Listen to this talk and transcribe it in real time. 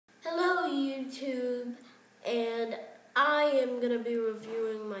YouTube, and I am going to be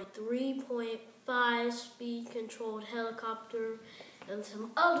reviewing my 3.5 speed controlled helicopter and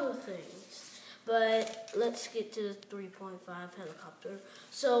some other things. But let's get to the 3.5 helicopter.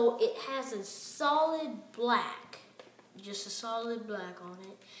 So it has a solid black, just a solid black on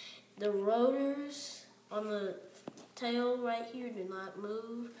it. The rotors on the tail right here do not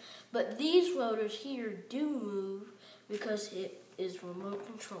move, but these rotors here do move because it is remote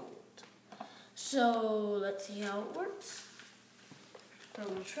controlled. So let's see how it works.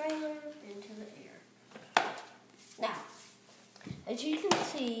 From the trailer into the air. Now, as you can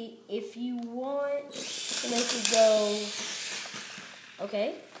see, if you want to make it go,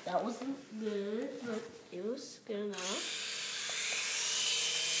 okay, that wasn't good, but it was good enough.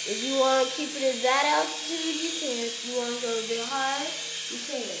 If you want to keep it at that altitude, you can. If you want to go a bit higher, you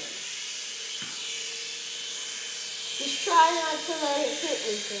can. Just try not to let it hit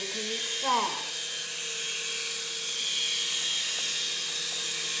anything because it's fast.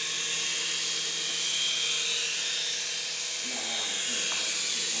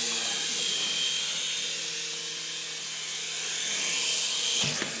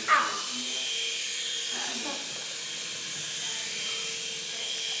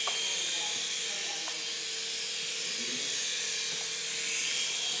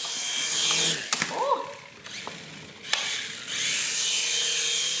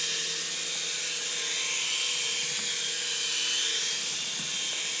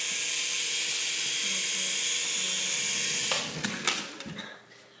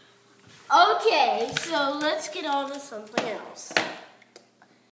 Okay, so let's get on to something else.